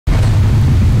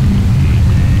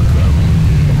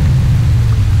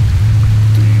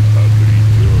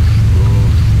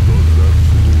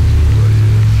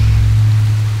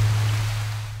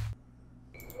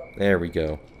we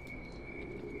go.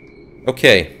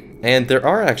 Okay, and there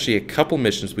are actually a couple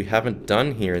missions we haven't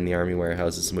done here in the army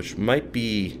warehouses, which might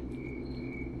be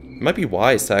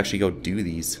wise to actually go do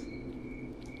these.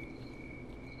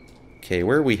 Okay,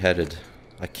 where are we headed?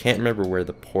 I can't remember where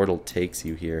the portal takes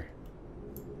you here.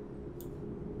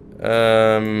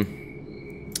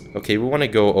 Okay, we want to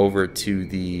go over to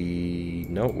the...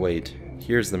 No, wait.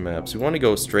 Here's the map. So we want to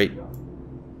go straight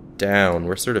down.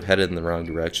 We're sort of headed in the wrong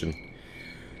direction.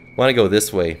 We want to go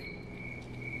this way.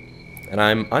 And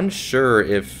I'm unsure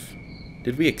if...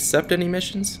 Did we accept any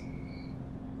missions?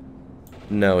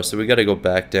 No, so we gotta go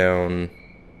back down.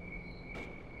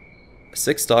 A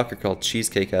sick stalker called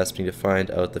Cheesecake asked me to find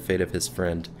out the fate of his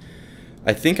friend.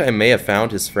 I think I may have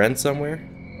found his friend somewhere.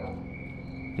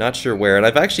 Not sure where, and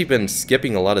I've actually been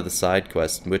skipping a lot of the side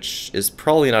quests, which is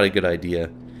probably not a good idea.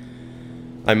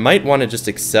 I might want to just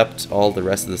accept all the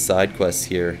rest of the side quests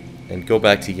here and go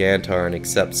back to Yantar and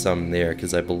accept some there,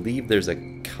 because I believe there's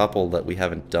a couple that we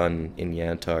haven't done in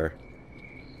Yantar.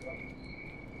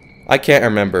 I can't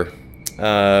remember,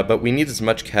 but we need as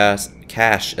much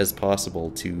cash as possible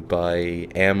to buy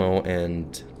ammo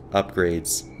and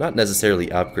upgrades. Not necessarily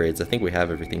upgrades, I think we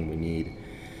have everything we need.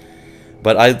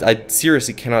 But I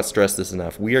seriously cannot stress this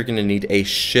enough. We are going to need a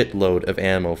shitload of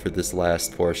ammo for this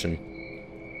last portion.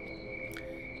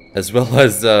 As well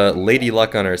as Lady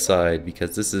Luck on our side,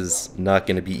 because this is not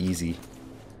going to be easy.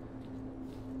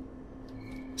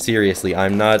 Seriously,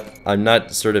 I'm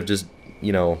not sort of just,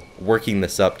 you know, working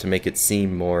this up to make it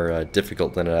seem more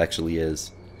difficult than it actually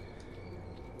is.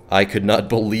 I could not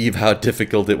believe how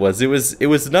difficult it was. It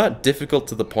was not difficult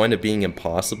to the point of being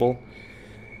impossible.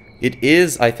 It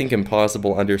is, I think,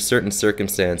 impossible under certain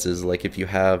circumstances, like if you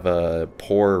have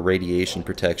poor radiation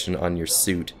protection on your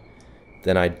suit,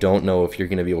 then I don't know if you're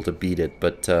going to be able to beat it,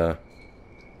 but,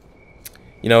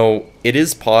 you know, it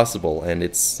is possible, and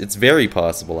it's very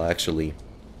possible, actually.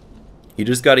 You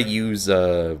just got to use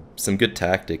some good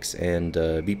tactics and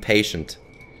be patient,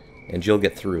 and you'll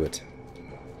get through it.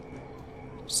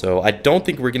 So I don't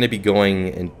think we're going to be going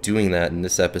and doing that in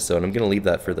this episode. I'm going to leave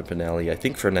that for the finale. I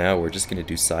think for now we're just going to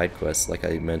do side quests like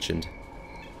I mentioned.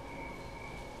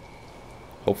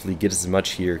 Hopefully get as much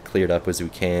here cleared up as we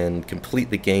can. Complete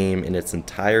the game in its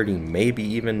entirety. Maybe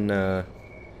even... I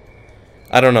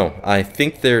don't know. I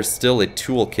think there's still a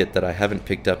toolkit that I haven't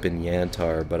picked up in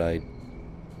Yantar, but I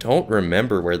don't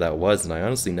remember where that was, and I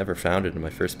honestly never found it in my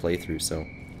first playthrough, so...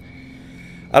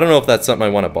 I don't know if that's something I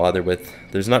want to bother with.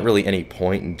 There's not really any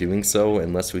point in doing so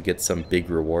unless we get some big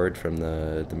reward from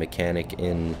the mechanic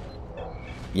in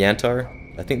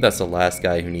Yantar. I think that's the last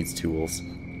guy who needs tools.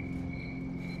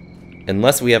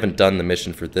 Unless we haven't done the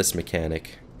mission for this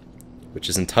mechanic, which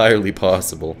is entirely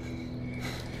possible.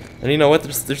 And you know what?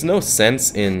 There's no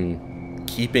sense in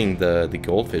keeping the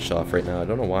goldfish off right now. I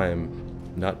don't know why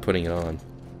I'm not putting it on.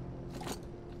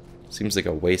 Seems like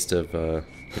a waste of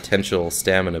potential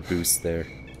stamina boost there.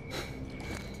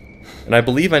 And I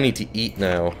believe I need to eat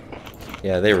now.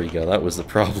 Yeah, there we go. That was the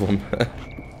problem.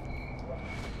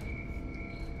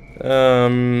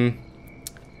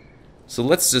 So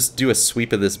let's just do a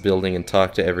sweep of this building and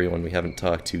talk to everyone we haven't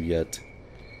talked to yet.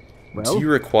 Well, do you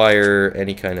require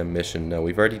any kind of mission? No,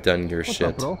 we've already done your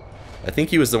shit. I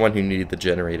think he was the one who needed the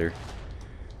generator.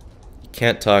 You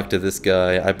can't talk to this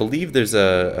guy. I believe there's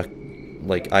a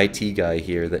like IT guy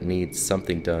here that needs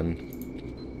something done.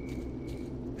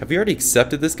 Have we already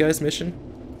accepted this guy's mission?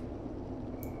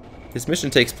 His mission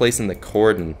takes place in the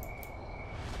Cordon.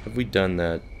 Have we done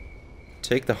that?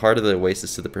 Take the heart of the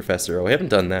oasis to the professor. Oh, we haven't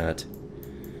done that.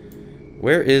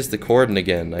 Where is the Cordon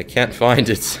again? I can't find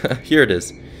it. Here it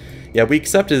is. Yeah, we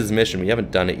accepted his mission. We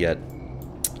haven't done it yet.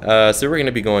 So we're going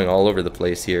to be going all over the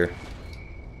place here.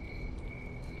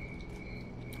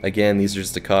 Again, these are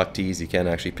just the cock teas. You can't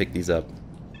actually pick these up.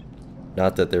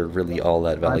 Not that they're really all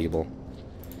that valuable.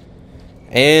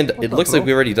 And it looks like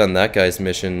we've already done that guy's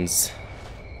missions.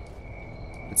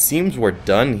 It seems we're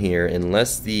done here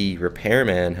unless the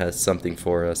repairman has something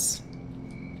for us.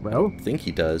 Well, I think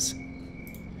he does.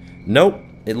 Nope,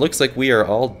 it looks like we are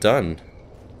all done.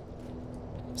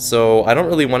 So I don't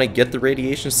really want to get the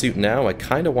radiation suit now. I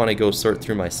kind of want to go sort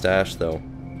through my stash though.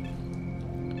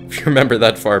 If you remember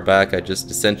that far back, I just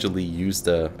essentially used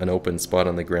an open spot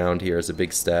on the ground here as a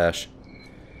big stash.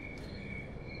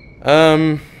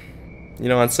 You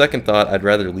know, on second thought, I'd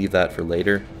rather leave that for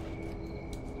later.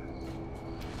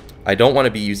 I don't want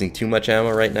to be using too much ammo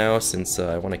right now, since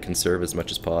I want to conserve as much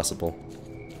as possible.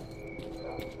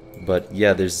 But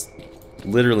yeah, there's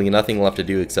literally nothing left to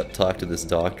do except talk to this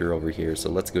doctor over here,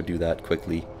 so let's go do that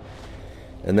quickly.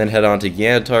 And then head on to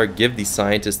Yantar, give the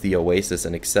scientist the Oasis,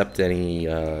 and accept any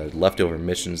leftover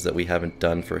missions that we haven't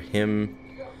done for him.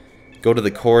 Go to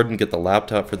the Cord and get the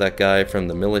laptop for that guy from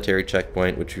the military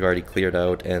checkpoint, which we've already cleared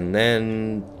out. And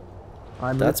then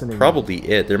that's probably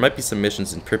it. There might be some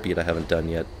missions in Pripyat I haven't done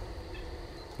yet.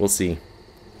 We'll see.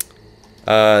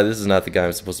 This is not the guy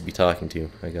I'm supposed to be talking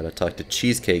to. I gotta talk to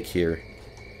Cheesecake here.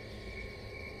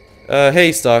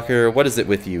 Hey, Stalker, what is it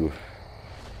with you?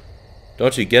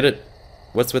 Don't you get it?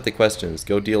 What's with the questions?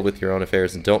 Go deal with your own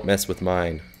affairs and don't mess with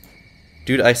mine.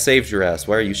 Dude, I saved your ass.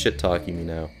 Why are you shit-talking me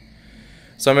now?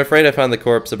 So I'm afraid I found the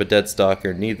corpse of a dead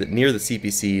stalker near the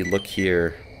CPC. Look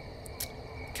here.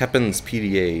 Captain's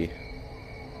PDA.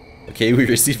 Okay, we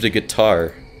received a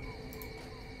guitar.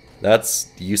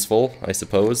 That's useful, I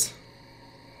suppose.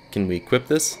 Can we equip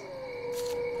this?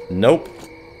 Nope.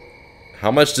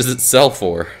 How much does it sell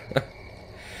for?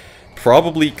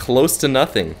 Probably close to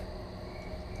nothing.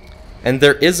 And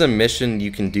there is a mission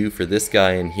you can do for this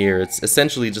guy in here. It's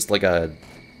essentially just like a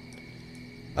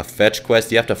fetch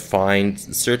quest. You have to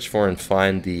search for and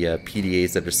find the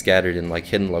PDAs that are scattered in like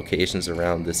hidden locations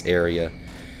around this area.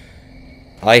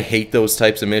 I hate those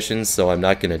types of missions, so I'm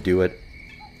not going to do it.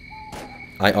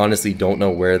 I honestly don't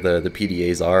know where the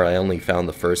PDAs are. I only found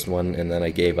the first one and then I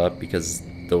gave up because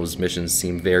those missions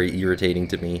seem very irritating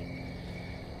to me.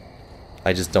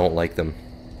 I just don't like them.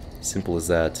 Simple as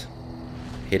that.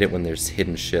 Hate it when there's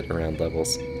hidden shit around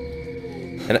levels.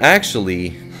 And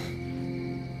actually,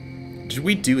 did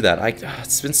we do that?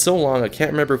 It's been so long, I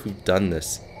can't remember if we've done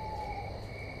this.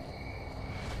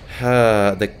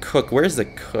 The cook, where's the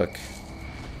cook?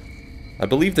 I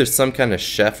believe there's some kind of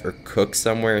chef or cook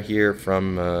somewhere here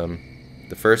from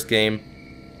the first game.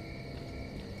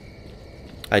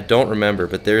 I don't remember,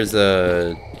 but there's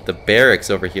the barracks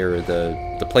over here, or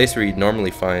the place where you'd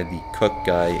normally find the cook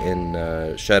guy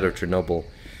in Shadow of Chernobyl,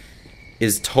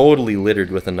 is totally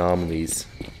littered with anomalies.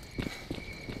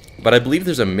 But I believe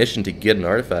there's a mission to get an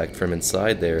artifact from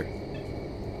inside there.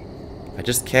 I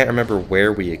just can't remember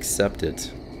where we accept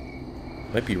it.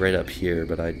 Might be right up here,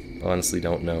 but I honestly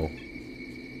don't know.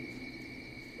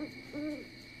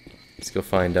 Let's go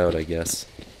find out, I guess.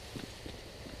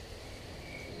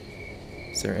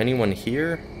 Is there anyone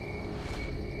here?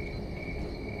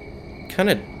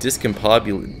 Kind of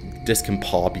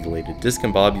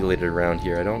discombobulated around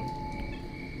here. I don't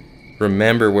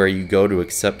remember where you go to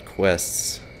accept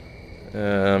quests.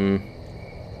 You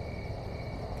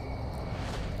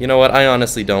know what? I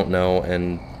honestly don't know,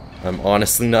 and I'm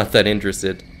honestly not that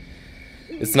interested.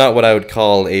 It's not what I would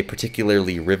call a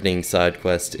particularly riveting side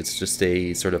quest. It's just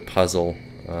a sort of puzzle.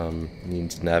 You need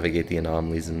to navigate the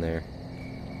anomalies in there.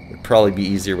 It'd probably be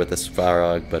easier with a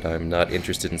Svarog, but I'm not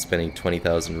interested in spending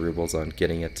 20,000 rubles on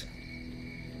getting it.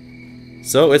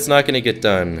 So it's not going to get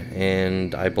done,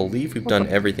 and I believe we've done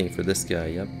everything for this guy,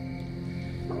 yep.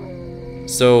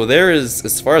 So there is,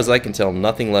 as far as I can tell,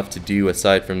 nothing left to do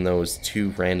aside from those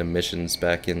 2 random missions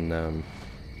back in,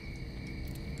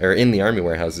 or in the army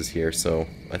warehouses here, so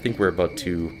I think we're about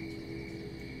to...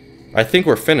 I think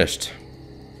we're finished.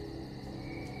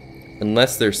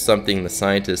 Unless there's something the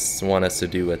scientists want us to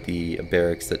do at the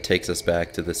barracks that takes us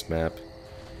back to this map.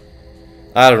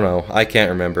 I don't know, I can't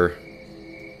remember.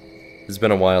 It's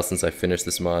been a while since I finished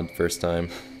this mod first time.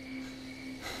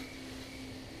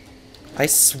 I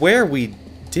swear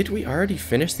did we already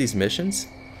finish these missions?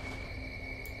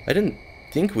 I didn't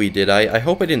think we did. I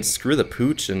hope I didn't screw the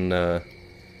pooch and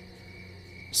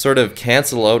sort of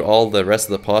cancel out all the rest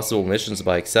of the possible missions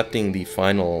by accepting the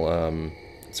final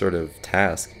sort of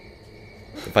task.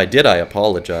 If I did, I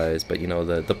apologize, but you know,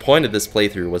 the point of this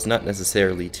playthrough was not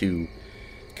necessarily to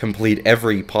complete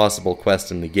every possible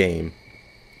quest in the game.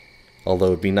 Although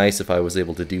it'd be nice if I was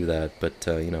able to do that, but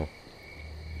you know.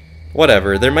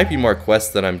 Whatever, there might be more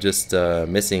quests that I'm just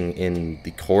missing in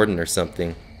the cordon or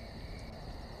something.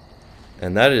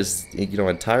 And that is, you know,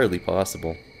 entirely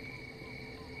possible.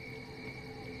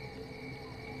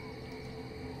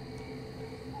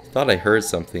 Thought I heard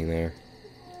something there.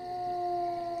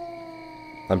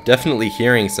 I'm definitely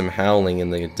hearing some howling in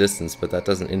the distance, but that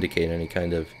doesn't indicate any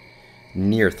kind of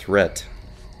near threat.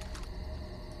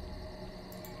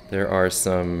 There are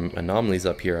some anomalies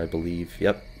up here, I believe.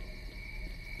 Yep.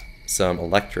 Some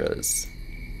Electras.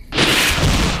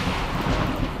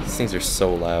 These things are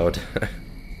so loud.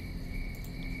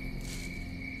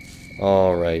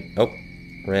 Alright. Oh,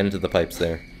 ran into the pipes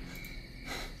there.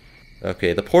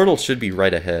 Okay, the portal should be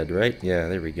right ahead, right? Yeah,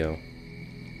 there we go.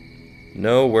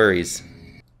 No worries.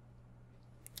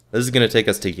 This is going to take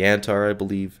us to Yantar, I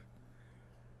believe.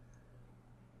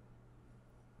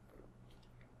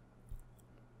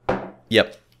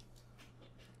 Yep.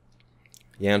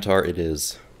 Yantar it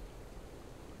is.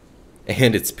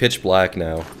 And it's pitch black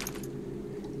now.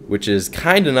 Which is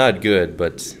kinda not good,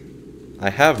 but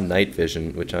I have night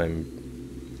vision, which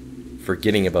I'm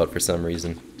forgetting about for some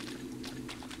reason.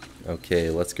 Okay,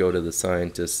 let's go to the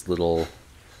scientist's little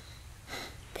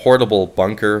portable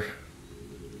bunker.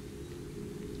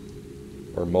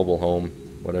 Or mobile home,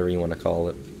 whatever you want to call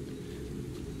it.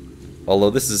 Although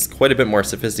this is quite a bit more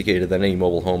sophisticated than any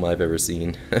mobile home I've ever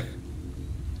seen.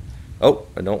 Oh,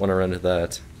 I don't want to run into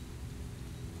that.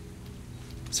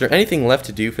 Is there anything left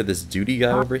to do for this duty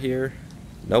guy over here?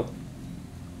 Nope.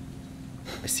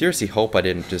 I seriously hope I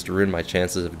didn't just ruin my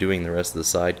chances of doing the rest of the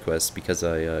side quests because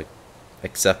I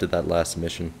accepted that last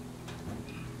mission.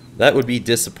 That would be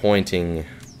disappointing,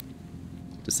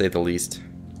 to say the least.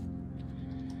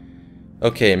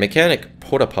 Okay, Mechanic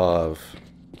Potapov.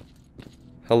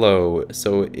 Hello,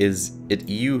 so is it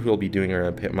you who will be doing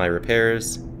my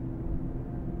repairs?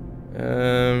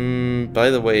 By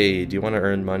the way, do you want to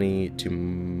earn money to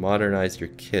modernize your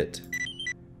kit?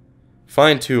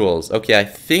 Find tools. Okay, I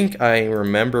think I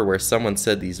remember where someone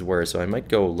said these were, so I might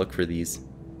go look for these.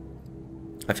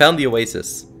 I found the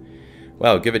oasis.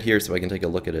 Wow, give it here so I can take a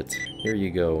look at it. Here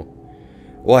you go.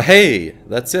 Well, hey!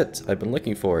 That's it I've been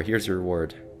looking for. Here's your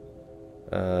reward.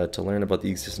 To learn about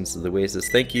the existence of the oasis.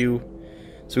 Thank you.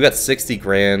 So we got 60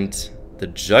 grand. The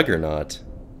Juggernaut.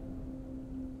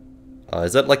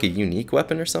 Is that like a unique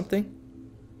weapon or something?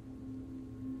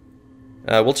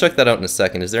 We'll check that out in a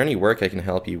second. Is there any work I can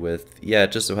help you with? Yeah,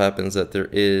 it just so happens that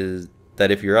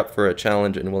if you're up for a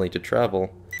challenge and willing to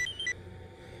travel.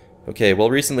 Okay, well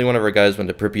recently one of our guys went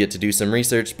to Pripyat to do some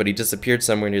research, but he disappeared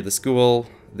somewhere near the school.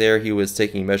 There he was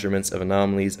taking measurements of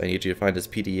anomalies. I need you to find his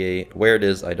PDA. Where it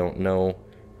is, I don't know.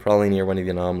 Probably near one of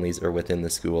the anomalies or within the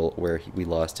school where we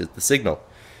lost the signal.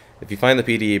 If you find the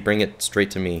PDA, bring it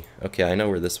straight to me. Okay, I know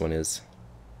where this one is.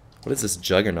 What is this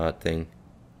Juggernaut thing?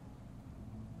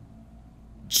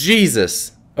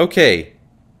 Jesus! Okay.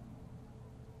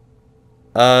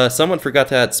 Someone forgot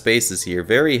to add spaces here.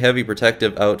 Very heavy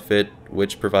protective outfit,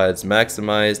 which provides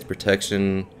maximized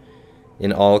protection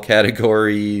in all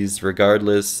categories,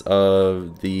 regardless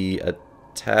of the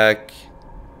attack.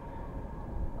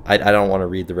 I don't want to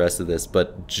read the rest of this,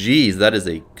 but geez, that is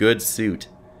a good suit.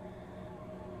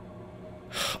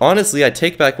 Honestly, I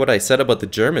take back what I said about the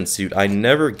German suit. I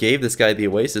never gave this guy the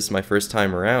Oasis my first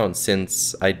time around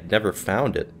since I'd never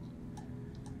found it.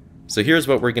 So here's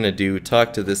what we're gonna do.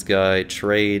 Talk to this guy,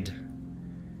 trade.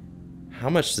 How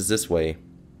much does this weigh?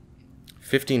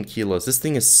 15 kilos. This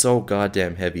thing is so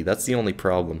goddamn heavy. That's the only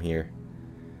problem here.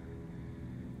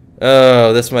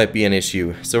 Oh, this might be an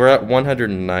issue. So we're at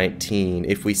 119.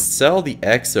 If we sell the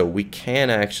Exo, we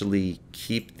can actually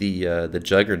keep the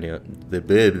Juggernaut,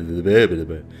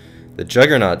 the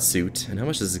Juggernaut suit. And how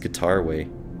much does the guitar weigh?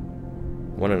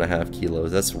 1.5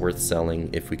 kilos. That's worth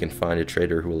selling if we can find a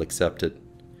trader who will accept it.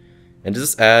 And does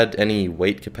this add any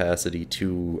weight capacity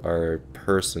to our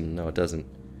person? No, it doesn't.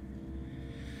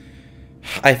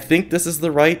 I think this is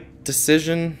the right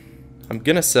decision. I'm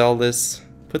gonna sell this.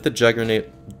 Put the Juggernaut.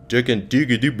 Okay,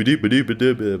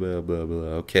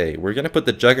 we're gonna put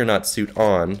the Juggernaut suit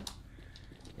on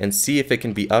and see if it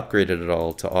can be upgraded at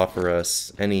all to offer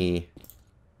us any.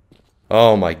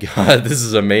 Oh my god, this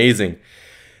is amazing.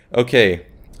 Okay,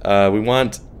 we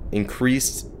want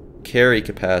increased carry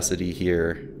capacity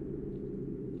here.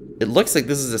 It looks like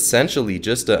this is essentially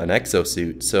just an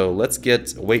exosuit, so let's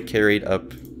get weight carried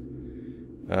up.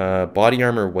 Body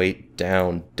armor weight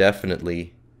down,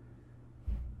 definitely.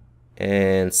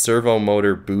 And servo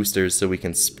motor boosters so we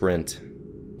can sprint.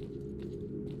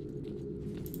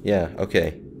 Yeah,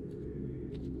 okay.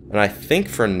 And I think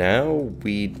for now,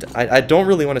 I don't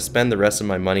really want to spend the rest of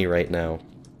my money right now.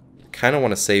 I kind of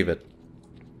want to save it.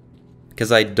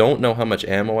 Because I don't know how much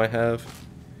ammo I have.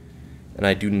 And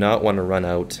I do not want to run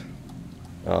out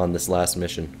on this last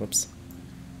mission. Whoops.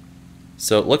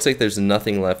 So it looks like there's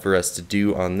nothing left for us to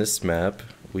do on this map.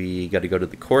 We got to go to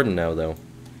the cordon now, though.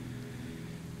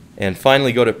 And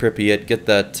finally go to Pripyat, get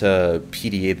that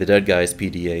PDA, the dead guy's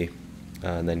PDA,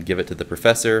 and then give it to the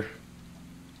professor,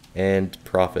 and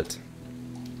profit.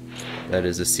 That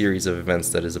is a series of events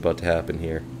that is about to happen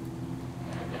here.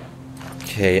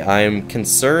 Okay, I'm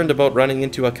concerned about running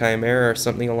into a chimera or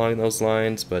something along those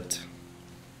lines, but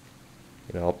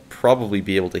you know, I'll probably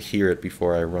be able to hear it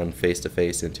before I run face to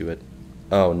face into it.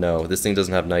 Oh no, this thing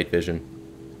doesn't have night vision.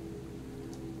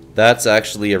 That's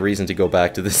actually a reason to go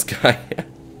back to this guy.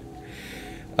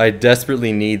 I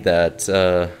desperately need that.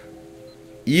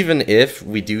 Even if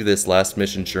we do this last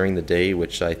mission during the day,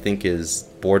 which I think is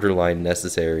borderline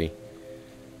necessary,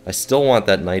 I still want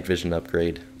that night vision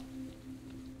upgrade.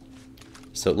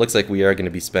 So it looks like we are going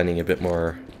to be spending a bit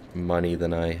more money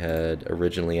than I had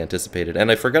originally anticipated. And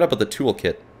I forgot about the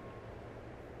toolkit.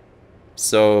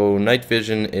 So night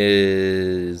vision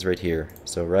is right here.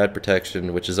 So rad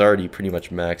protection, which is already pretty much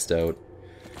maxed out.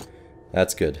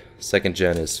 That's good. Second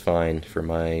gen is fine for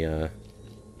my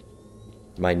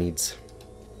my needs.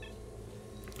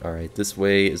 Alright, this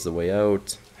way is the way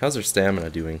out. How's our stamina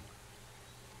doing?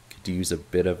 Could use a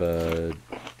bit of a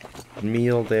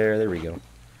meal there. There we go.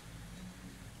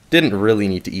 Didn't really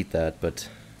need to eat that, but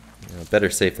you know, better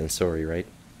safe than sorry, right?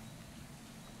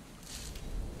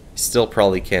 Still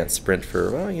probably can't sprint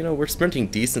for, well, you know, we're sprinting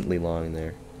decently long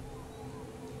there.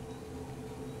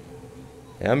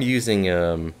 I'm using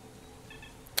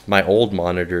my old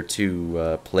monitor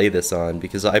to play this on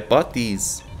because I bought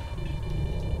these.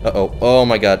 Uh-oh. Oh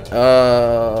my god.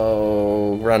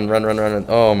 Oh, run, run, run, run.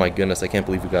 Oh my goodness, I can't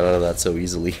believe we got out of that so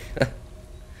easily.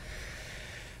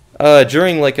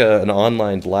 During like an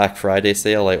online Black Friday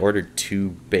sale, I ordered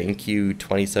two BenQ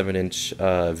 27-inch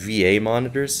VA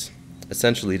monitors.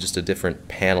 Essentially just a different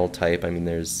panel type. I mean,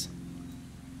 there's...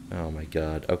 Oh my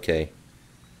god. Okay.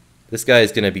 This guy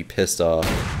is gonna be pissed off.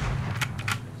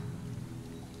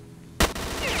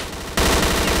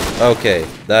 Okay,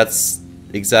 that's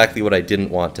exactly what I didn't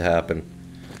want to happen.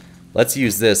 Let's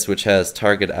use this, which has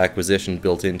target acquisition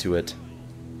built into it,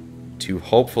 to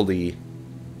hopefully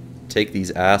take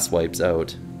these ass wipes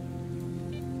out.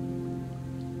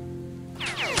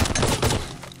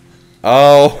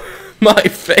 Oh, my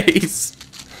face!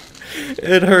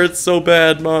 It hurts so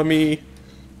bad, mommy.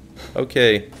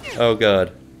 Okay. Oh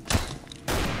god.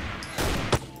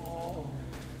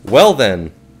 Well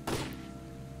then.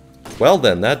 Well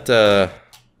then, that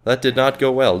did not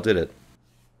go well, did it?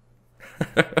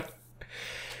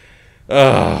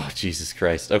 Oh, Jesus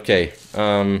Christ. Okay.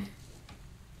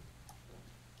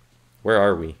 Where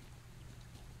are we?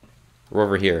 We're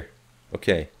over here.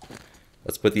 Okay.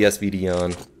 Let's put the SVD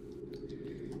on.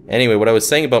 Anyway, what I was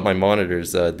saying about my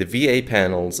monitors, the VA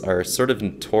panels are sort of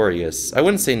notorious. I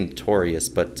wouldn't say notorious,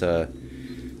 but the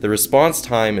response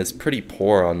time is pretty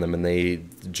poor on them, and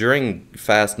during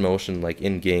fast motion, like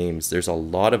in games, there's a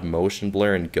lot of motion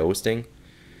blur and ghosting.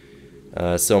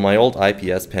 So my old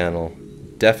IPS panel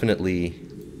definitely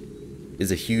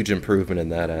is a huge improvement in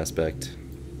that aspect.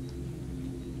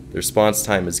 The response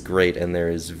time is great, and there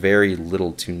is very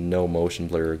little to no motion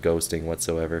blur or ghosting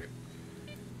whatsoever.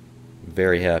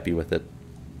 Very happy with it.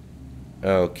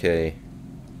 Okay.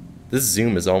 This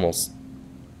zoom is almost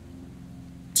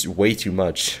way too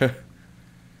much.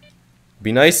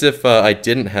 Be nice if I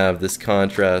didn't have this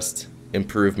contrast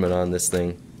improvement on this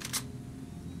thing.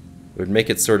 It would make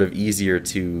it sort of easier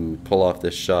to pull off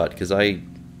this shot, because I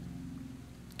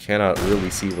cannot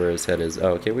really see where his head is.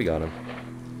 Oh, okay, we got him.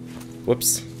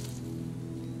 Whoops.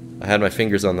 I had my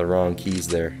fingers on the wrong keys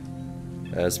there.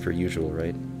 As per usual,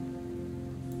 right?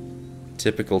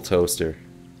 Typical toaster.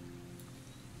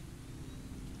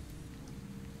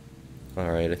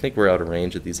 Alright, I think we're out of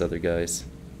range of these other guys.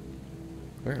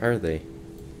 Where are they?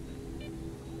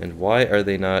 And why are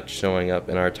they not showing up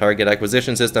in our target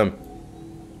acquisition system?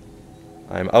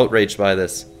 I'm outraged by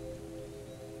this.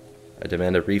 I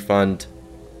demand a refund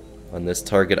on this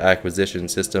target acquisition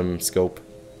system scope.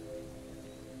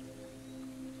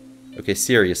 Okay,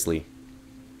 seriously.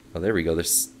 Oh, there we go.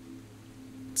 There's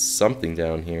something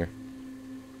down here.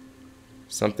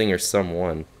 Something or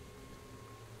someone.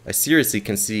 I seriously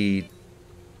can see...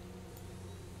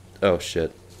 Oh,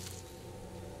 shit.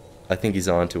 I think he's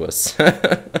on to us.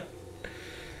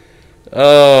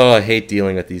 Oh, I hate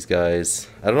dealing with these guys.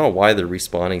 I don't know why they're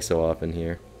respawning so often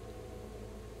here.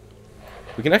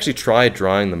 We can actually try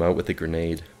drawing them out with a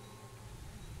grenade.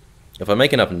 If I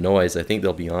make enough noise, I think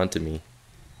they'll be on to me.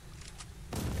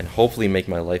 And hopefully make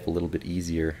my life a little bit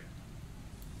easier.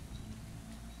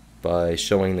 By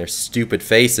showing their stupid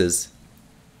faces.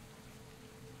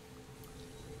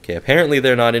 Okay, apparently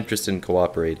they're not interested in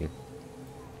cooperating.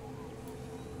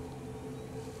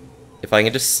 If I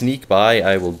can just sneak by,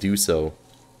 I will do so.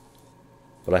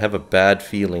 But I have a bad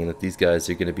feeling that these guys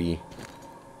are going to be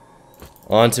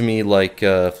onto me like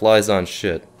flies on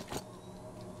shit.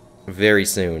 Very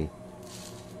soon.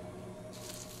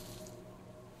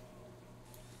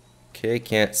 Okay,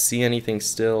 can't see anything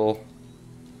still.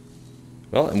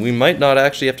 Well, and we might not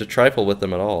actually have to trifle with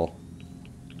them at all.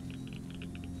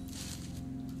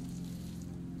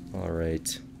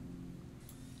 Alright.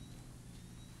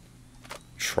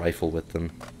 Trifle with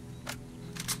them.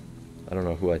 I don't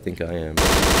know who I think I am.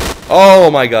 Oh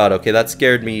my god, okay, that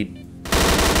scared me.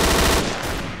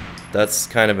 That's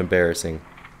kind of embarrassing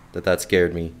that that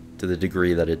scared me to the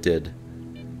degree that it did.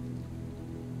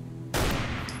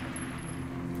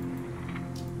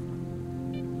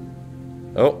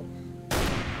 Oh.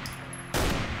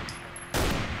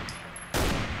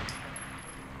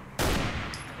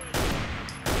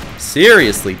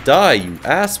 Seriously, die, you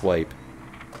asswipe.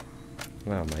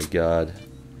 Oh my god.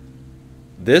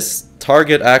 This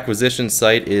target acquisition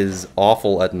site is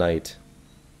awful at night.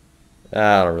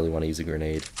 I don't really want to use a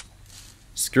grenade.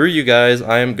 Screw you guys,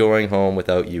 I am going home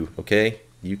without you, okay?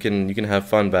 You can have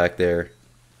fun back there,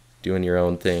 doing your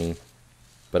own thing.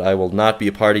 But I will not be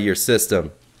a part of your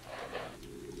system.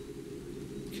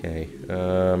 Okay,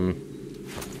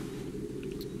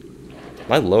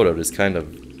 my loadout is kind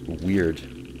of weird.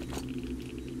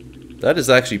 That is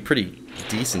actually pretty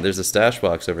decent. There's a stash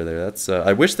box over there. That's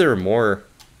I wish there were more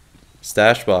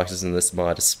stash boxes in this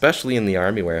mod, especially in the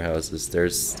army warehouses.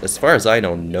 There's, as far as I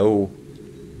know, no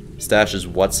stashes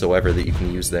whatsoever that you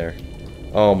can use there.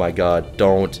 Oh my god,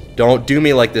 don't do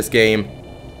me like this, game.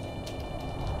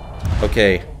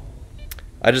 Okay.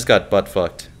 I just got butt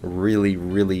fucked really,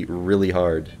 really, really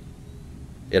hard.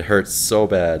 It hurts so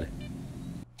bad.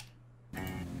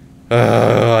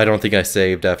 I don't think I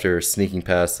saved after sneaking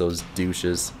past those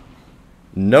douches.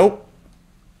 Nope.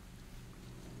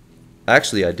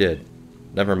 Actually, I did.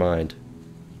 Never mind.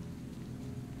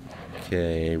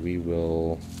 Okay, we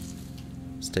will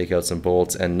just take out some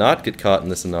bolts and not get caught in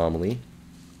this anomaly.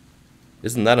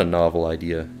 Isn't that a novel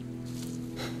idea?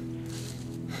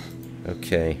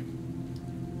 Okay.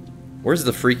 Where's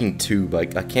the freaking tube? I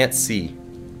can't see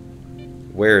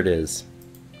where it is.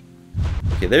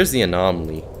 Okay, there's the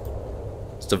anomaly.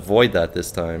 Just avoid that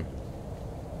this time.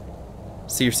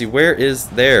 Seriously, where is...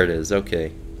 There it is,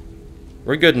 okay.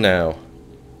 We're good now.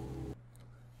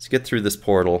 Let's get through this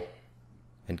portal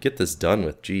and get this done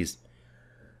with, jeez.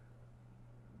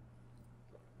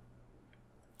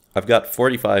 I've got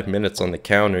 45 minutes on the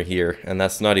counter here, and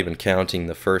that's not even counting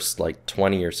the first, like,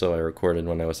 20 or so I recorded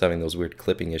when I was having those weird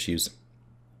clipping issues.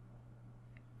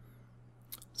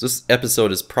 So this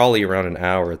episode is probably around an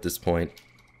hour at this point.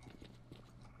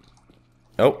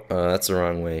 Oh, that's the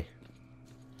wrong way.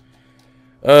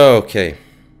 Okay.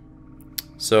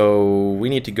 So, we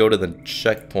need to go to the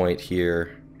checkpoint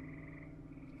here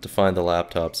to find the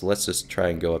laptop. So let's just try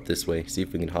and go up this way, see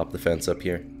if we can hop the fence up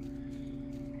here.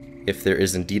 If there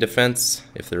is indeed a fence.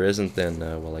 If there isn't, then,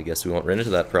 well, I guess we won't run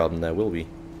into that problem. That will be.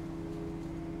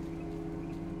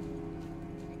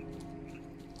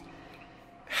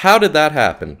 How did that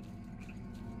happen?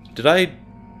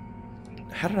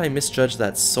 How did I misjudge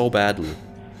that so badly?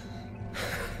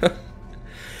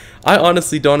 I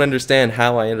honestly don't understand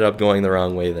how I ended up going the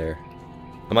wrong way there.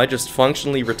 Am I just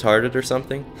functionally retarded or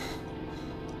something?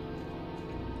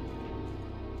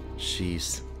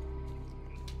 Jeez.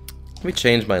 Let me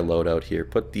change my loadout here.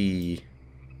 Put the...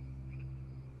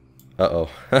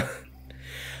 Uh-oh.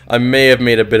 I may have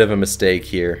made a bit of a mistake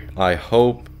here. I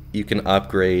hope you can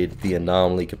upgrade the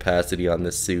anomaly capacity on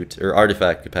this suit, or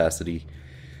artifact capacity.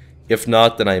 If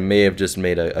not, then I may have just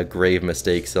made a grave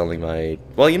mistake selling my...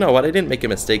 Well, you know what? I didn't make a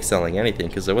mistake selling anything,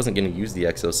 because I wasn't going to use the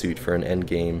exosuit for an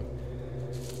endgame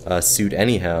suit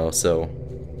anyhow, so...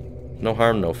 No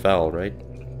harm, no foul, right?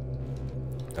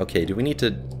 Okay, do we need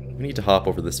to... We need to hop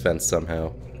over this fence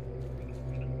somehow.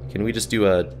 Can we just do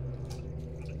a...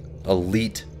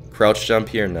 elite crouch jump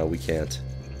here? No, we can't.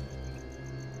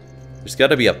 There's got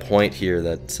to be a point here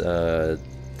that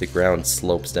the ground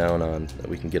slopes down on, that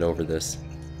we can get over this.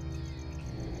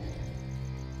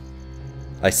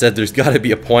 I said there's got to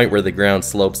be a point where the ground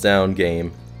slopes down,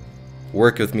 game.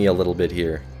 Work with me a little bit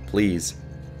here, please.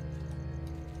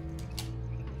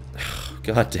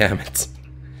 God damn it.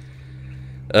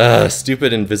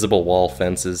 Stupid invisible wall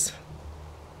fences.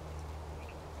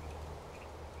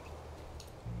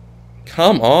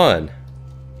 Come on!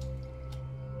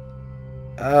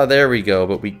 There we go,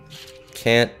 but we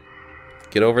can't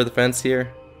get over the fence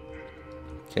here?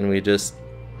 Can we just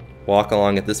walk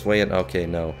along it this way? And okay,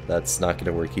 no, that's not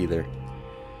gonna work either.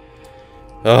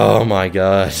 Oh my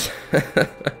god.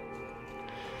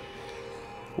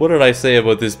 What did I say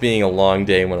about this being a long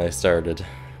day when I started?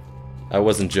 I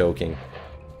wasn't joking.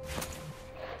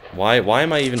 Why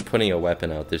am I even putting a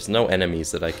weapon out? There's no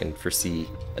enemies that I can foresee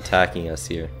attacking us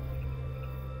here.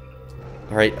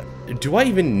 Alright, do I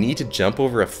even need to jump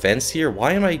over a fence here?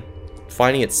 Why am I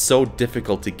finding it so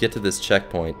difficult to get to this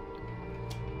checkpoint?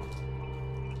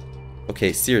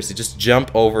 Okay, seriously, just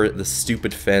jump over the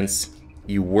stupid fence,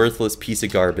 you worthless piece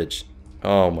of garbage.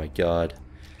 Oh my god.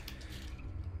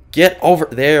 Get over...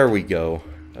 There we go.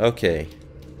 Okay.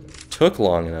 Took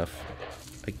long enough.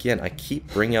 Again, I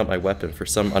keep bringing out my weapon for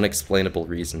some unexplainable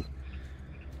reason.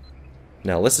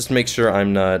 Now, let's just make sure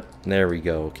I'm not... There we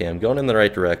go. Okay, I'm going in the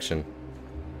right direction.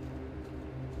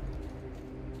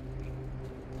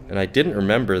 And I didn't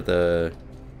remember the...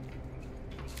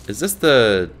 Is this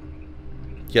the...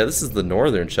 Yeah, this is the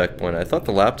northern checkpoint. I thought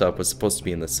the laptop was supposed to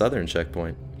be in the southern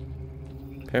checkpoint.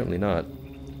 Apparently not.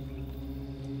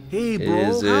 Hey, bro,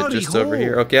 is it just over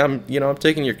here? Okay, I'm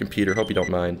taking your computer. Hope you don't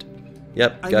mind.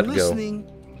 Yep, gotta go.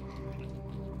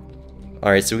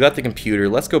 Alright, so we got the computer.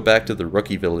 Let's go back to the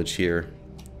rookie village here.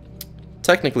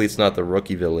 Technically, it's not the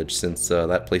rookie village since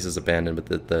that place is abandoned,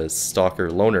 but the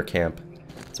Stalker loner camp.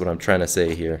 That's what I'm trying to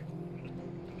say here.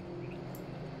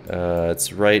 It's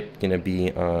gonna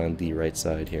be on the right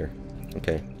side here.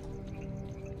 Okay.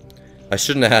 I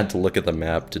shouldn't have had to look at the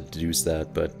map to deduce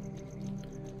that, but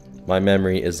my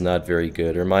memory is not very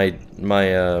good, or my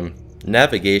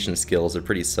navigation skills are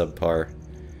pretty subpar.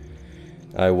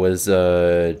 I was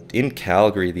in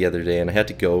Calgary the other day, and I had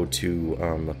to go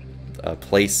to a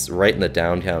place right in the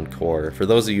downtown core. For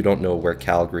those of you who don't know where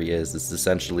Calgary is, it's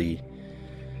essentially...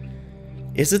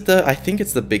 Is it the... I think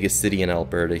it's the biggest city in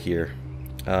Alberta here.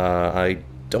 I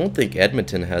don't think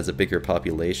Edmonton has a bigger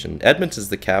population. Edmonton is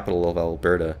the capital of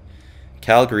Alberta.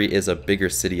 Calgary is a bigger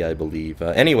city, I believe.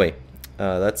 Anyway,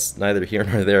 that's neither here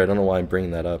nor there. I don't know why I'm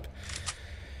bringing that up.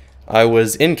 I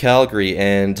was in Calgary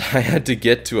and I had to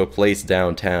get to a place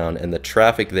downtown, and the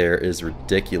traffic there is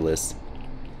ridiculous.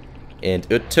 And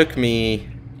it took me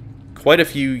quite a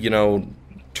few,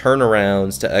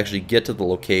 turnarounds to actually get to the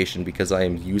location because I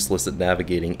am useless at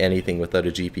navigating anything without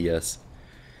a GPS.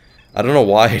 I don't know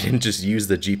why I didn't just use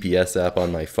the GPS app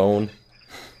on my phone.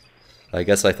 I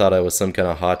guess I thought I was some kind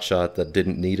of hotshot that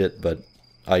didn't need it, but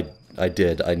I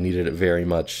did. I needed it very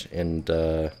much, and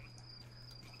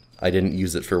I didn't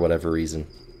use it for whatever reason.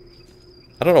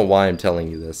 I don't know why I'm telling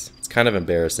you this. It's kind of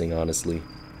embarrassing, honestly.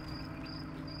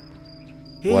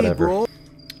 Hey, Whatever. Bro.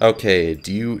 Okay,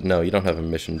 no, you don't have a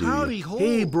mission, do you?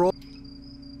 Hey, bro.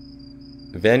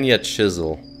 Venya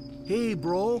Chisel. Hey,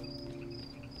 bro.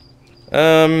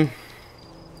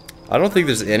 I don't think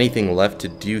there's anything left to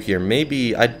do here.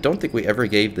 Maybe, I don't think we ever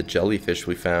gave the jellyfish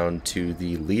we found to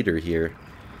the leader here.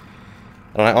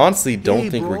 And I honestly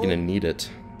don't think we're gonna need it.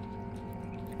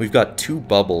 We've got 2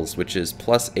 bubbles, which is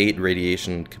 +8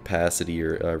 radiation capacity,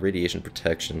 or radiation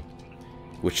protection.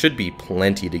 Which should be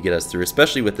plenty to get us through,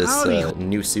 especially with this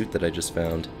new suit that I just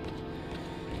found.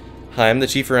 Hi, I'm the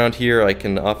chief around here. I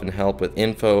can often help with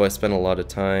info. I spend a lot of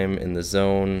time in the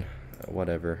zone.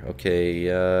 Whatever. Okay,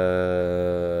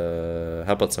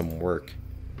 how about some work?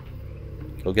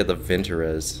 Go get the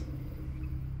Vintorez.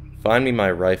 Find me my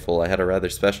rifle. I had a rather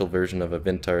special version of a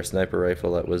Vintar sniper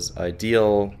rifle that was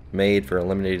ideal, made for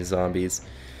eliminating zombies.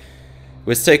 It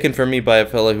was taken from me by a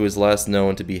fellow who was last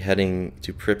known to be heading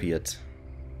to Pripyat.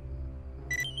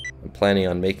 I'm planning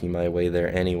on making my way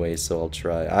there anyway, so I'll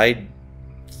try. I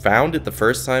found it the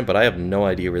first time, but I have no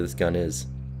idea where this gun is.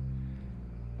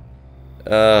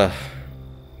 I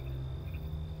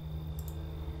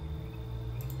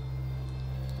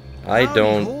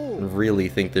don't really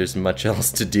think there's much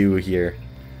else to do here.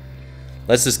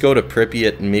 Let's just go to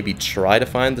Pripyat and maybe try to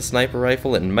find the sniper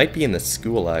rifle. It might be in the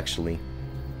school, actually.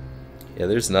 Yeah,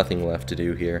 there's nothing left to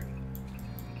do here.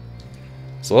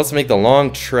 So let's make the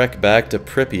long trek back to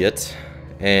Pripyat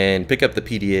and pick up the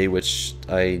PDA, which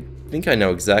I think I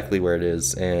know exactly where it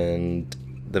is, and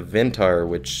the Vintar,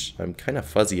 which I'm kind of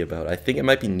fuzzy about. I think it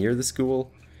might be near the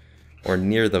school or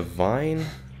near the Vine.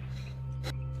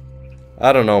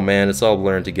 I don't know, man. It's all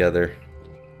blurring together.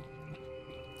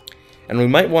 And we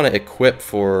might want to equip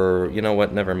for... You know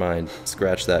what? Never mind.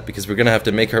 Scratch that, because we're going to have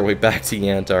to make our way back to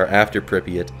Yantar after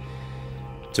Pripyat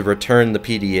to return the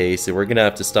PDA, so we're going to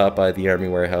have to stop by the army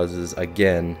warehouses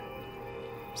again.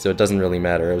 So it doesn't really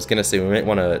matter. I was going to say we might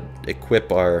want to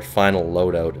equip our final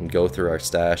loadout and go through our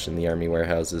stash in the army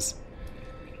warehouses.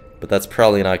 But that's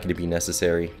probably not going to be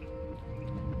necessary.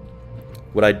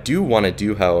 What I do want to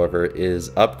do, however,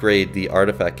 is upgrade the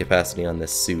artifact capacity on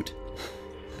this suit.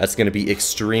 That's going to be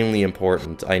extremely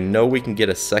important. I know we can get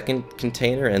a second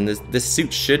container, and this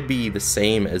suit should be the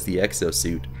same as the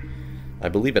exosuit. I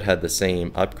believe it had the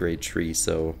same upgrade tree,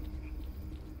 so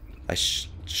I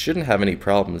shouldn't have any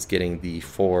problems getting the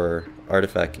 4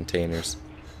 artifact containers.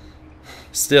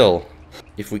 Still,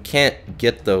 if we can't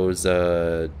get those,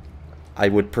 I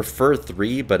would prefer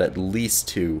 3, but at least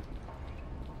 2.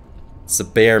 It's a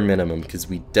bare minimum, because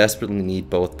we desperately need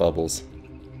both bubbles.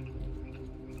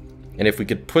 And if we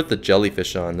could put the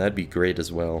jellyfish on, that'd be great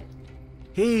as well.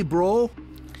 Hey, bro.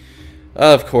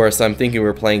 Of course, I'm thinking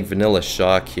we're playing Vanilla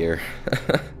Shock here.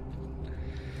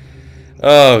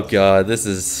 Oh god, this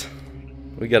is...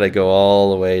 We gotta go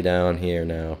all the way down here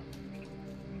now.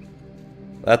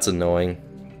 That's annoying.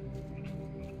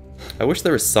 I wish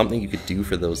there was something you could do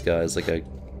for those guys, like a...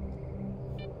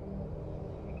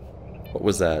 What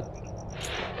was that?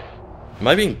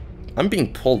 I'm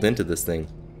being pulled into this thing.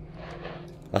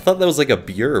 I thought that was like a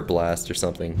Buer blast or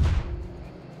something.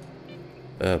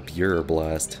 Buer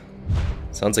blast.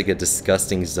 Sounds like a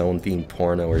disgusting zone-themed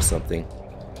porno or something.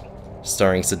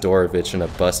 Starring Sidorovich and a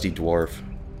busty dwarf.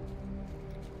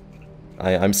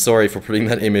 I'm sorry for putting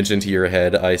that image into your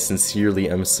head. I sincerely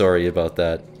am sorry about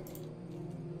that.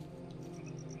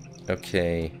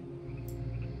 Okay.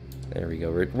 There we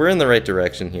go. We're in the right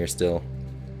direction here still.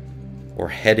 Or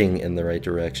heading in the right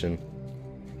direction.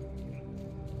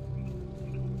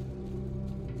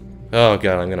 Oh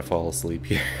god, I'm gonna fall asleep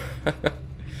here.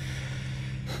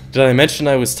 Did I mention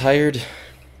I was tired?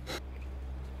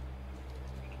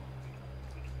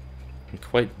 I'm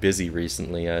quite busy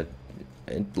recently.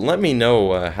 Let me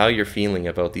know how you're feeling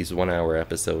about these 1-hour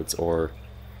episodes, or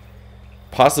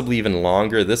possibly even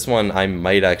longer. This one I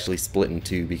might actually split in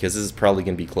two, because this is probably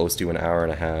going to be close to an hour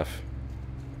and a half.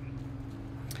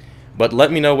 But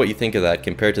let me know what you think of that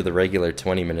compared to the regular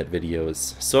 20-minute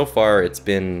videos. So far it's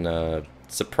been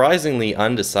surprisingly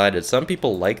undecided. Some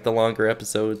people like the longer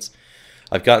episodes.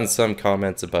 I've gotten some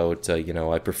comments about, you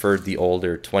know, I preferred the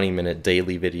older 20-minute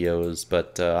daily videos,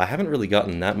 but I haven't really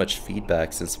gotten that much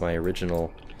feedback since my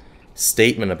original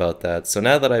statement about that. So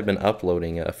now that I've been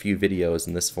uploading a few videos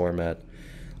in this format,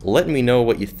 let me know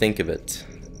what you think of it.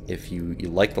 If you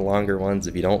like the longer ones,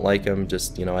 if you don't like them,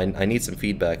 just, you know, I need some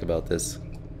feedback about this.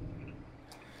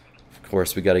 Of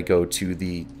course, we got to go to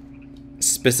the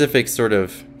specific sort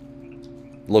of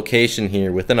location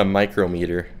here within a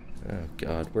micrometer. Oh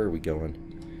god, where are we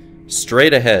going?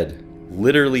 Straight ahead.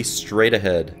 Literally straight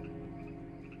ahead.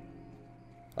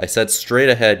 I said straight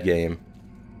ahead, game.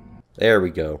 There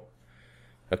we go.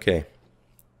 Okay.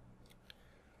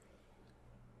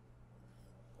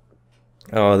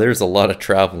 Oh, there's a lot of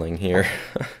traveling here.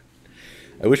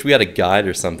 I wish we had a guide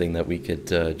or something that we could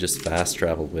just fast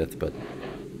travel with, but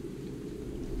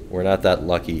we're not that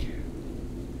lucky.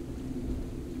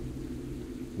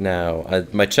 Now,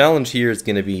 my challenge here is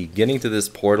going to be getting to this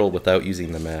portal without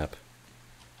using the map.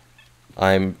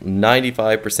 I'm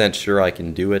 95% sure I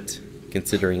can do it,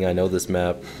 considering I know this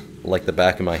map like the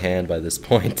back of my hand by this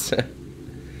point.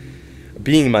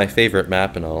 Being my favorite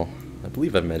map and all. I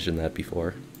believe I've mentioned that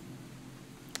before.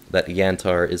 That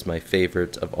Yantar is my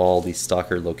favorite of all these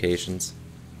Stalker locations.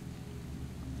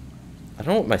 I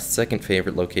don't know what my second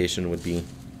favorite location would be.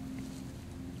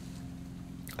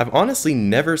 I've honestly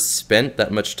never spent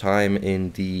that much time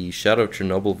in the Shadow of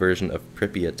Chernobyl version of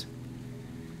Pripyat.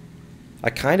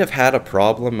 I kind of had a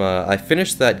problem. I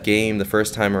finished that game the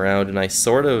first time around and I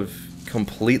sort of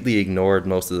completely ignored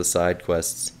most of the side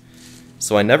quests.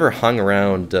 So I never hung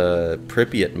around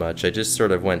Pripyat much. I just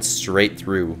sort of went straight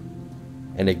through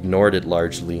and ignored it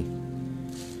largely.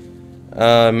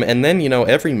 And then, you know,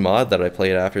 every mod that I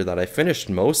played after that, I finished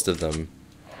most of them.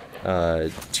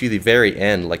 To the very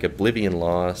end, like Oblivion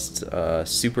Lost,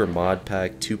 Super Mod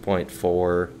Pack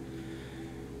 2.4.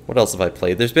 What else have I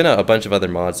played? There's been a bunch of other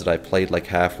mods that I played like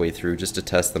halfway through just to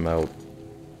test them out.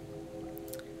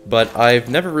 But I've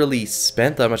never really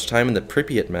spent that much time in the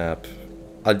Pripyat map.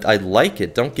 I like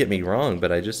it, don't get me wrong,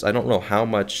 but I don't know how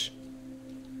much,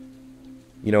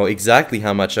 you know, exactly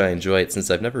how much I enjoy it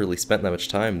since I've never really spent that much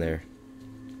time there.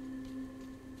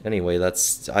 Anyway,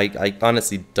 I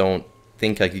honestly don't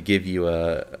think I could give you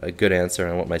a good answer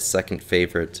on what my second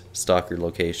favorite Stalker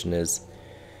location is.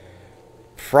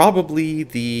 Probably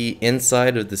the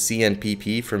inside of the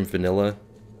CNPP from Vanilla.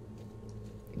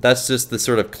 That's just the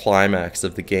sort of climax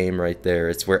of the game right there.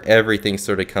 It's where everything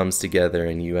sort of comes together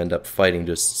and you end up fighting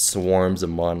just swarms of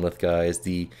monolith guys.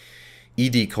 The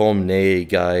Ed Comne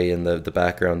guy in the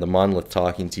background, the monolith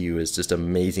talking to you, is just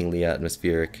amazingly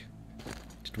atmospheric.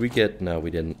 Did we get... No,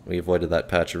 we didn't. We avoided that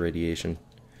patch of radiation.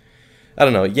 I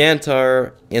don't know,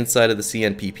 Yantar, inside of the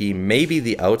CNPP, maybe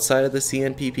the outside of the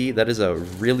CNPP. That is a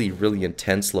really, really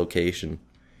intense location.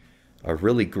 A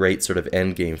really great sort of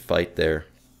endgame fight there.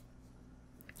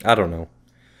 I don't know.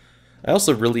 I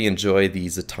also really enjoy the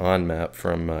Zatan map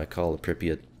from Call of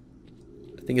Pripyat.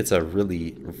 I think it's a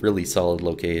really, really solid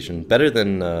location. Better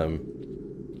than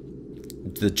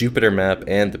the Jupiter map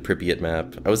and the Pripyat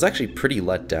map. I was actually pretty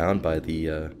let down by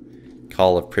the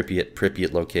Call of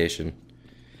Pripyat location.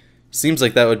 Seems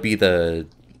like that would be the,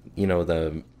 you know,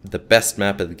 the best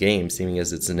map of the game, seeming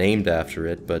as it's named after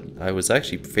it, but I was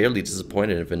actually fairly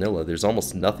disappointed in Vanilla. There's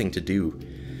almost nothing to do.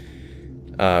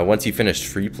 Once you finish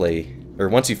free play, or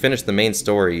once you finish the main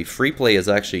story, free play is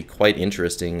actually quite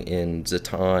interesting in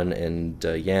Zatan and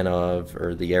Yanov,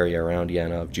 or the area around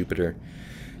Yanov, Jupiter,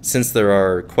 since there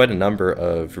are quite a number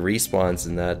of respawns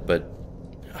in that, but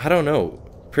I don't know.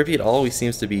 Pripyat always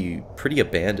seems to be pretty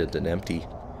abandoned and empty.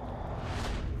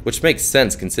 Which makes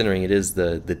sense considering it is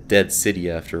the Dead City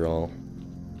after all.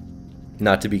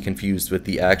 Not to be confused with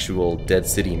the actual Dead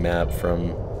City map from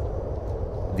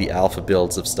the alpha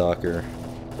builds of Stalker,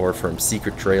 or from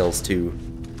Secret Trails 2,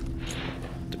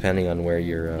 depending on where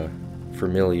you're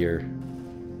familiar.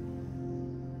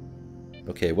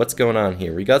 Okay, what's going on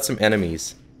here? We got some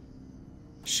enemies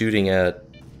shooting at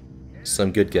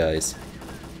some good guys.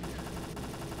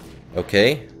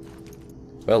 Okay.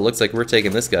 Well, it looks like we're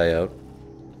taking this guy out.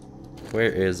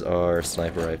 Where is our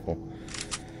sniper rifle?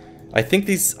 I think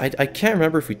these... I can't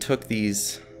remember if we took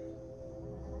these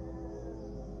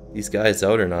guys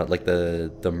out or not. Like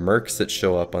the mercs that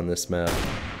show up on this map.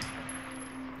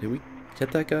 Did we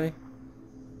get that guy?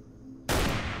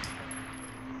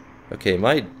 Okay,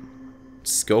 my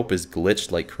scope is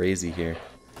glitched like crazy here.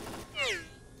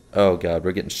 Oh god,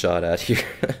 we're getting shot at here.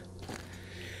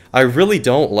 I really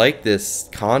don't like this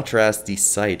contrasty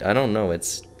sight. I don't know,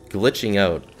 it's glitching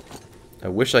out. I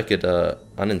wish I could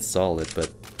uninstall it, but...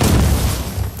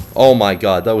 Oh my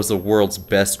god, that was the world's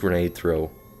best grenade throw.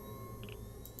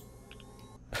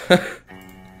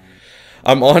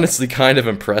 I'm honestly kind of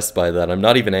impressed by that. I'm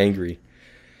not even angry.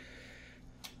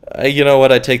 You know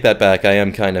what, I take that back. I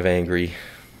am kind of angry.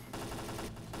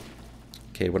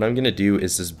 Okay, what I'm gonna do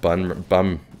is just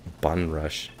bun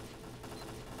rush.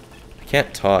 I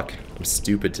can't talk. I'm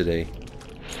stupid today.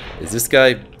 Is this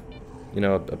guy, you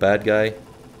know, a bad guy?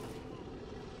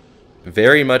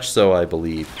 Very much so, I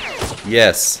believe.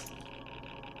 Yes.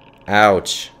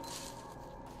 Ouch.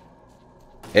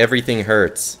 Everything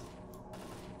hurts.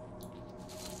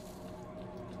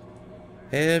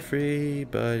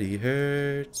 Everybody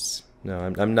hurts. No,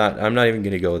 I'm not even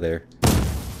gonna go there.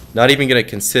 Not even gonna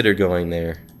consider going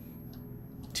there.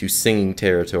 To singing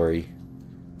territory.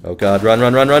 Oh god, run,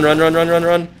 run, run, run, run, run, run, run,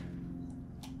 run!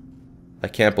 I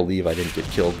can't believe I didn't get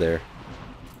killed there.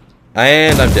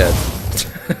 And I'm dead.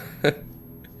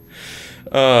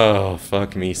 Oh,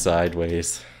 fuck me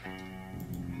sideways.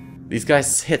 These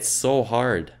guys hit so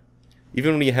hard.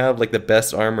 Even when you have like the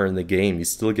best armor in the game, you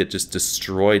still get just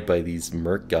destroyed by these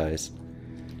merc guys.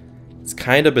 It's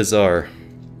kind of bizarre.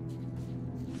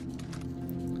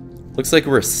 Looks like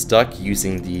we're stuck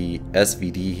using the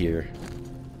SVD here.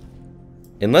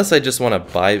 Unless I just want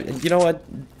to buy... You know what?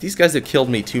 These guys have killed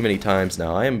me too many times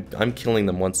now. I'm killing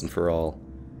them once and for all.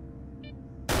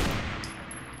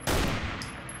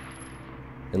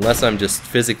 Unless I'm just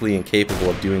physically incapable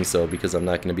of doing so because I'm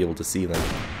not going to be able to see them.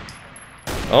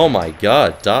 Oh my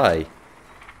god, die.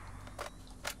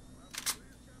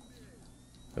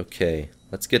 Okay,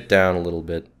 let's get down a little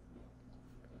bit.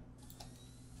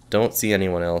 Don't see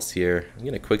anyone else here. I'm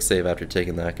going to quick save after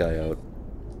taking that guy out.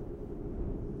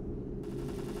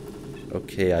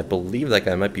 Okay, I believe that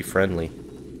guy might be friendly.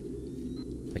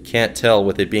 I can't tell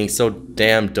with it being so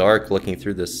damn dark looking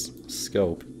through this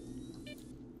scope.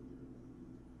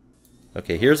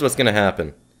 Okay, here's what's gonna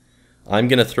happen. I'm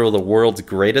gonna throw the world's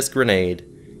greatest grenade.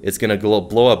 It's gonna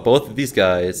blow up both of these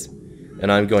guys,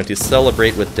 and I'm going to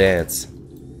celebrate with dance.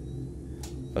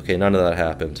 Okay, none of that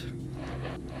happened.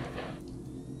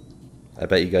 I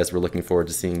bet you guys were looking forward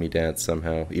to seeing me dance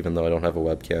somehow, even though I don't have a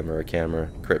webcam or a camera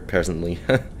presently.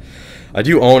 I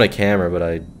do own a camera, but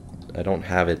I don't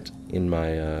have it in my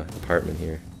apartment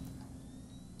here.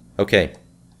 Okay.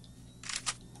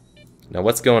 Now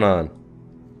what's going on?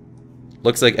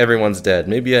 Looks like everyone's dead.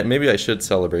 Maybe I should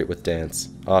celebrate with dance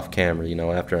off camera, you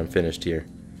know, after I'm finished here.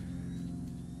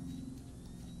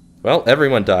 Well,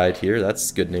 everyone died here.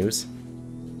 That's good news.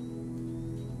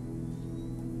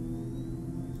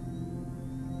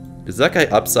 Is that guy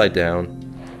upside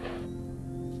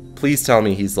down? Please tell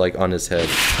me he's like on his head.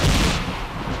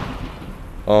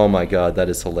 Oh my god, that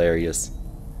is hilarious.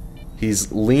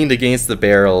 He's leaned against the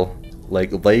barrel,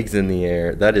 like legs in the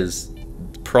air. That is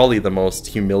probably the most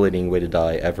humiliating way to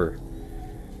die ever.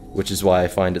 Which is why I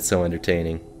find it so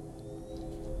entertaining.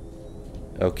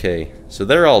 Okay, so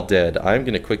they're all dead. I'm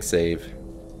gonna quick save.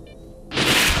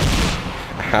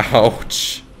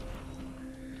 Ouch.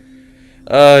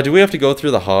 Do we have to go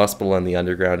through the hospital and the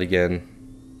underground again?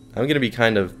 I'm gonna be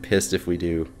kind of pissed if we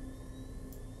do.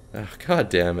 Oh, god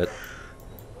damn it.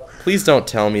 Please don't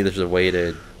tell me there's a way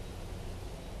to...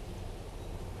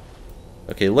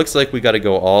 Okay, looks like we gotta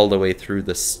go all the way through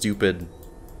the stupid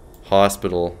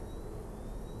hospital.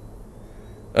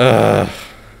 Ugh.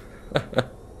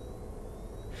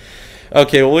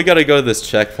 Okay, well we gotta go to this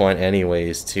checkpoint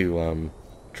anyways to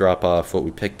drop off what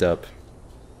we picked up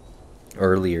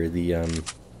earlier, the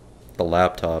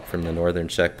laptop from the northern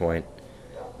checkpoint.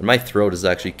 And my throat is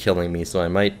actually killing me, so I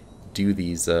might do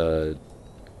these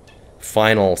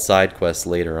final side quests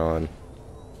later on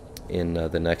in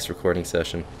the next recording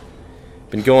session.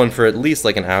 Been going for at least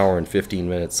like an hour and 15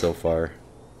 minutes so far.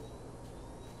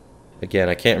 Again,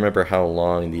 I can't remember how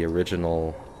long the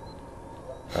original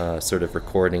sort of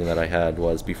recording that I had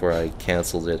was before I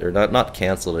canceled it, or not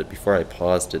canceled it, before I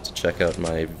paused it to check out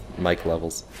my mic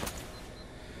levels.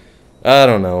 I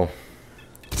don't know.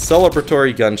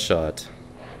 Celebratory gunshot.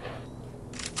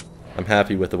 I'm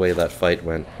happy with the way that fight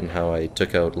went and how I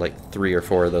took out like 3 or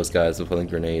 4 of those guys with a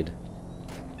grenade.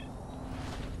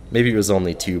 Maybe it was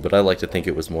only 2, but I like to think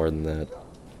it was more than that.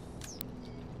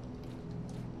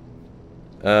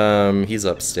 He's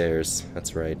upstairs.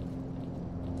 That's right.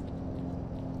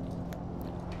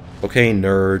 Okay,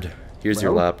 nerd. Here's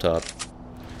your laptop.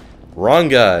 Wrong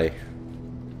guy.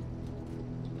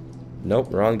 Nope,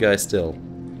 wrong guy still.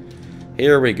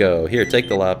 Here we go. Here, take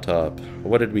the laptop.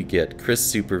 What did we get? Chris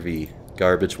Super V.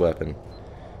 Garbage weapon.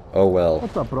 Oh well.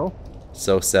 What's up, bro?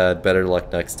 So sad. Better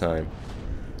luck next time.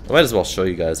 I might as well show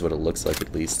you guys what it looks like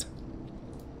at least.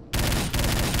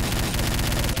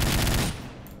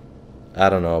 I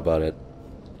don't know about it.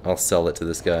 I'll sell it to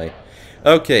this guy.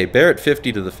 Okay, Barrett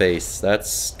 50 to the face.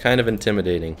 That's kind of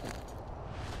intimidating.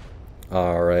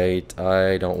 Alright,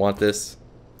 I don't want this.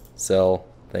 Sell.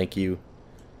 Thank you.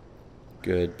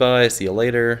 Goodbye, see you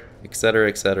later, etc,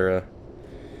 etc.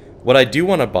 What I do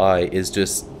want to buy is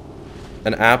just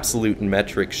an absolute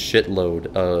metric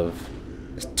shitload of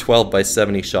 12 by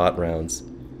 70 shot rounds.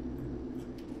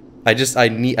 I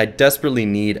desperately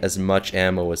need as much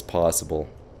ammo as possible.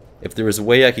 If there was a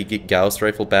way I could get Gauss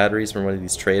rifle batteries from one of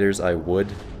these traders, I would.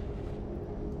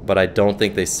 But I don't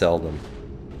think they sell them.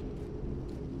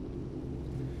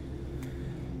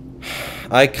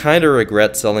 I kind of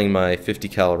regret selling my 50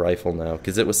 cal rifle now,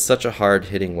 because it was such a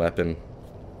hard-hitting weapon.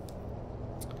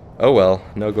 Oh well,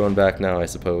 no going back now, I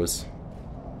suppose.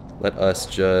 Let us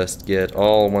just get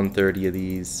all 130 of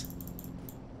these.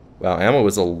 Wow, ammo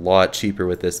was a lot cheaper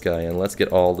with this guy, and let's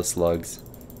get all the slugs.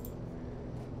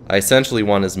 I essentially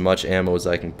want as much ammo as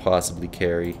I can possibly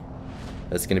carry.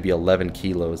 That's going to be 11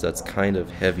 kilos. That's kind of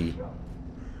heavy.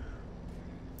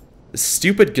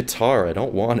 Stupid guitar. I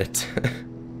don't want it.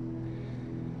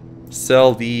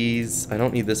 Sell these. I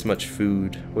don't need this much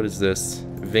food. What is this?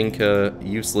 Vinca.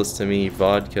 Useless to me.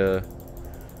 Vodka.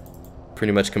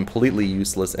 Pretty much completely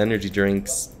useless. Energy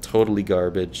drinks. Totally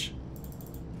garbage.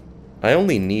 I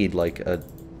only need like a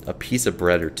piece of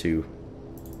bread or 2.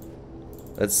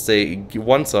 Let's say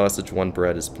 1 sausage, 1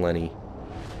 bread is plenty.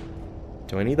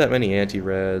 Do I need that many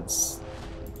anti-reds?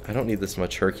 I don't need this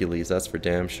much Hercules, that's for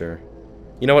damn sure.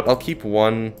 You know what, I'll keep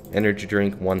 1 energy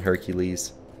drink, 1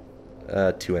 Hercules.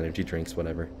 2 energy drinks,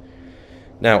 whatever.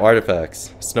 Now,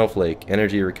 artifacts. Snowflake,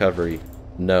 energy recovery.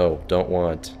 No, don't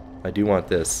want. I do want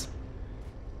this.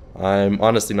 I'm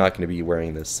honestly not going to be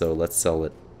wearing this, so let's sell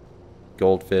it.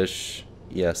 Goldfish.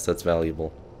 Yes, that's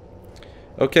valuable.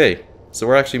 Okay. So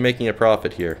we're actually making a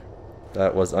profit here.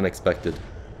 That was unexpected.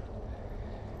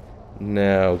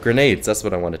 Now, grenades. That's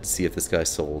what I wanted to see if this guy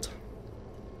sold.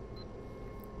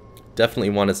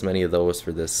 Definitely want as many of those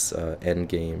for this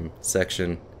endgame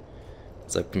section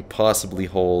as I can possibly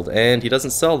hold. And he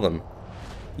doesn't sell them.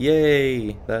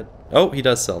 Yay! Oh, he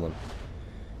does sell them.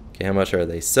 Okay, how much are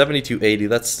they? 72.80.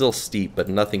 That's still steep, but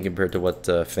nothing compared to what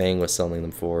Fang was selling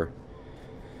them for.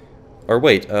 Or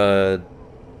wait,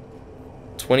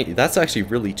 20. That's actually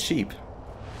really cheap.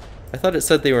 I thought it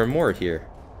said they were more here.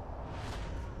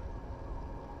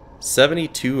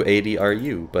 72.80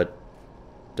 RU, but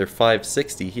they're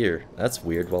 560 here. That's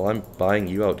weird. Well, I'm buying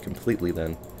you out completely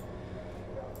then.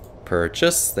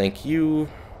 Purchase, thank you.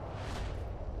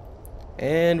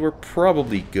 And we're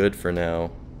probably good for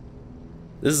now.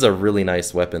 This is a really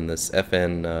nice weapon, this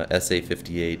FN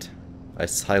SA58. I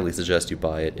highly suggest you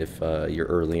buy it if you're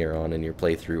earlier on in your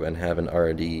playthrough and haven't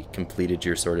already completed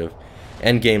your sort of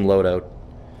endgame loadout.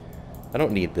 I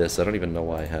don't need this. I don't even know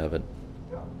why I have it.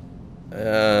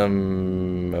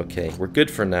 Okay, we're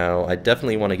good for now. I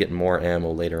definitely want to get more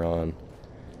ammo later on,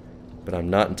 but I'm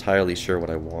not entirely sure what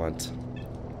I want.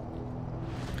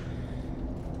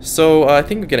 So I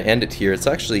think we're going to end it here. It's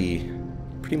actually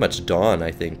pretty much dawn,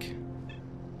 I think.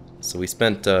 So we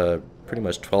spent pretty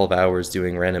much 12 hours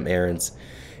doing random errands.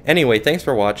 Anyway, thanks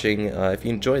for watching. If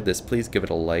you enjoyed this, please give it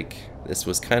a like. This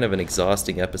was kind of an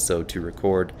exhausting episode to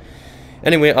record.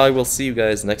 Anyway, I will see you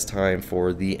guys next time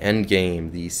for the end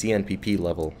game, the CNPP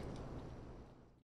level.